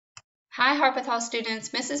Hi Harpeth Hall students,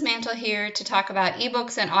 Mrs. Mantle here to talk about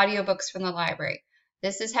ebooks and audiobooks from the library.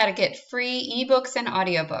 This is how to get free ebooks and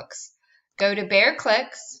audiobooks. Go to Bear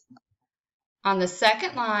Clicks. On the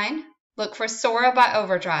second line, look for Sora by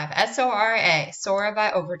Overdrive, S-O-R-A, Sora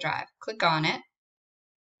by Overdrive. Click on it.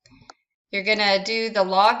 You're going to do the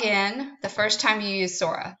login the first time you use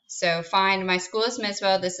Sora. So find My School is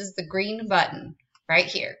Misbo. This is the green button right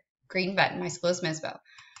here. Green button, My School is Misbo.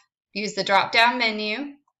 Use the drop-down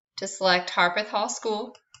menu to select Harpeth Hall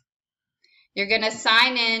School. You're going to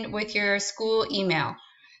sign in with your school email.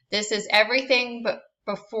 This is everything but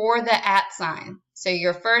before the @ sign. So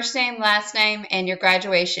your first name, last name, and your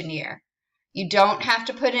graduation year. You don't have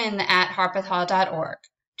to put in the @harpethhall.org,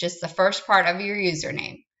 just the first part of your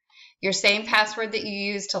username. Your same password that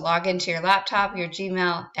you use to log into your laptop, your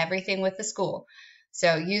Gmail, everything with the school.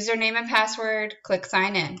 So username and password, click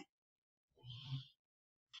sign in.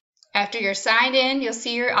 After you're signed in, you'll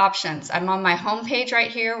see your options. I'm on my home page right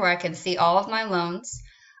here where I can see all of my loans.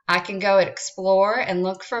 I can go and explore and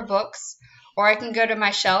look for books, or I can go to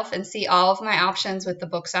my shelf and see all of my options with the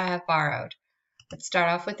books I have borrowed. Let's start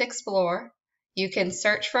off with explore. You can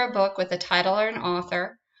search for a book with a title or an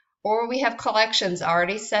author, or we have collections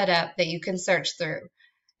already set up that you can search through.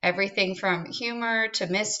 Everything from humor to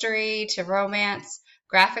mystery to romance.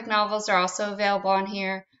 Graphic novels are also available on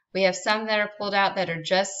here. We have some that are pulled out that are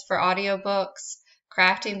just for audiobooks,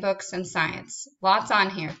 crafting books, and science. Lots on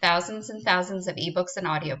here, thousands and thousands of ebooks and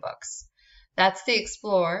audiobooks. That's the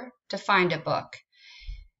Explore to find a book.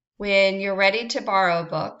 When you're ready to borrow a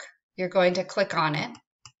book, you're going to click on it.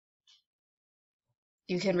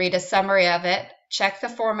 You can read a summary of it. Check the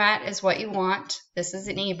format is what you want. This is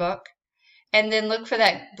an ebook. And then look for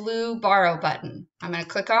that blue Borrow button. I'm going to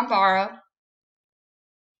click on Borrow.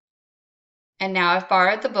 And now I've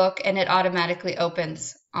borrowed the book and it automatically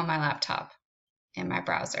opens on my laptop in my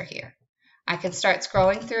browser here. I can start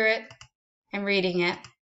scrolling through it and reading it.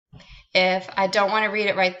 If I don't want to read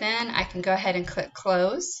it right then, I can go ahead and click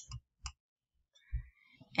close.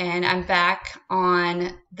 And I'm back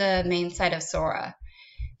on the main site of Sora.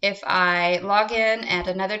 If I log in at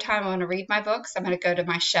another time I want to read my books, I'm going to go to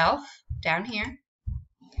my shelf down here.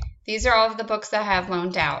 These are all of the books that I have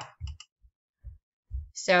loaned out.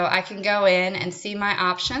 So I can go in and see my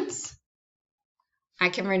options. I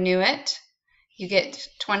can renew it. You get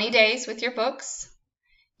 20 days with your books.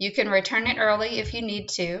 You can return it early if you need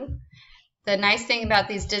to. The nice thing about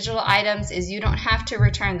these digital items is you don't have to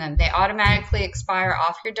return them. They automatically expire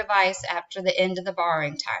off your device after the end of the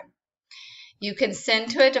borrowing time. You can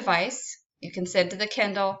send to a device. You can send to the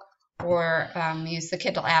Kindle or use the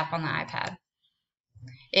Kindle app on the iPad.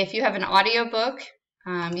 If you have an audiobook,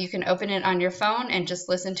 you can open it on your phone and just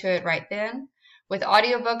listen to it right then. With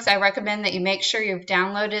audiobooks, I recommend that you make sure you've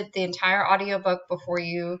downloaded the entire audiobook before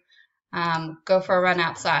you go for a run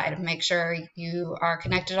outside. Make sure you are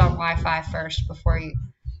connected on Wi-Fi first before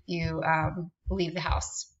you leave the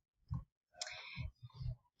house.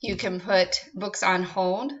 You can put books on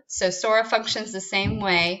hold. So Sora functions the same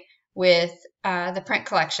way with the print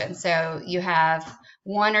collection. So you have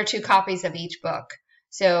 1 or 2 copies of each book.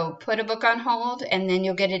 So put a book on hold and then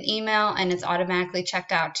you'll get an email and it's automatically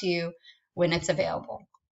checked out to you when it's available.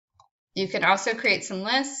 You can also create some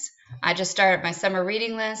lists. I just started my summer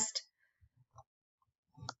reading list.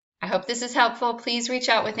 I hope this is helpful. Please reach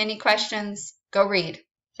out with any questions. Go read.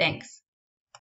 Thanks.